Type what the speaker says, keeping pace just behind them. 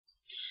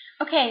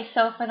Okay,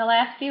 so for the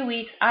last few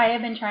weeks, I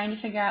have been trying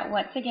to figure out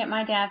what to get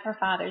my dad for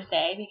Father's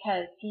Day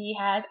because he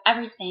has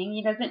everything.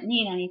 He doesn't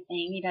need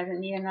anything. He doesn't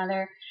need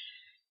another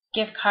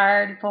gift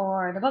card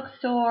for the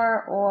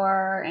bookstore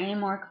or any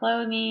more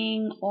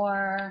clothing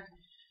or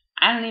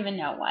I don't even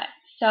know what.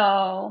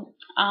 So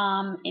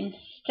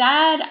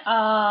instead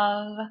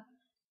of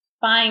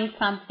buying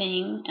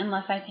something,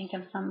 unless I think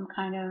of some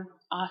kind of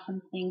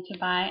awesome thing to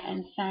buy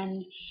and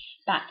send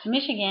back to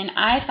Michigan,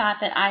 I thought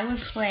that I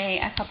would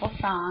play a couple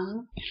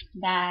songs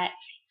that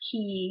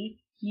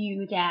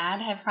you, Dad,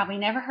 have probably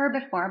never heard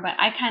before, but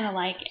I kind of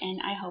like, and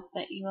I hope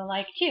that you will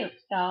like too.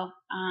 So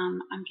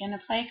I'm going to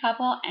play a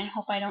couple and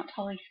hope I don't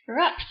totally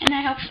screw up, and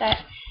I hope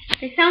that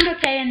they sound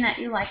okay and that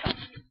you like them.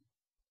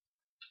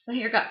 So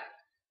here goes.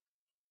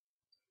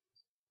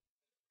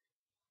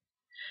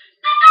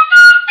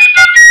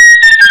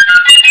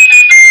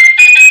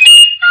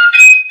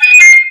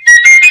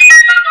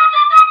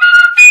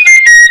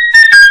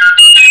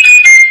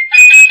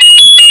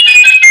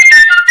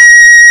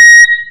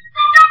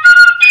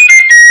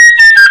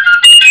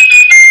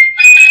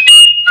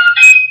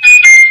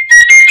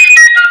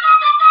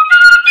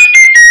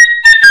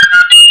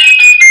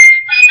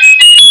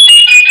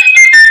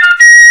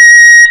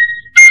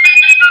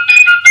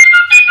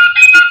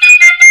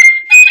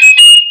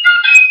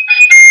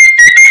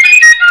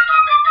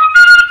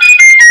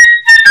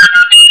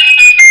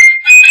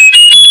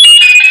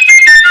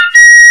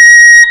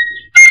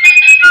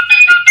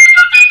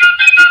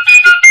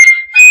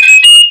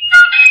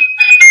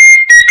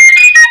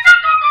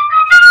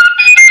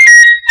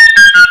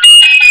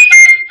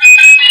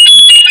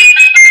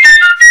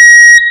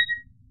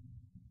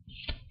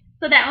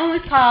 So that one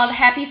was called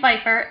Happy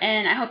Fifer,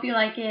 and I hope you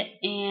like it,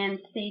 and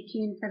stay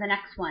tuned for the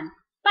next one.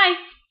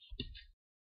 Bye!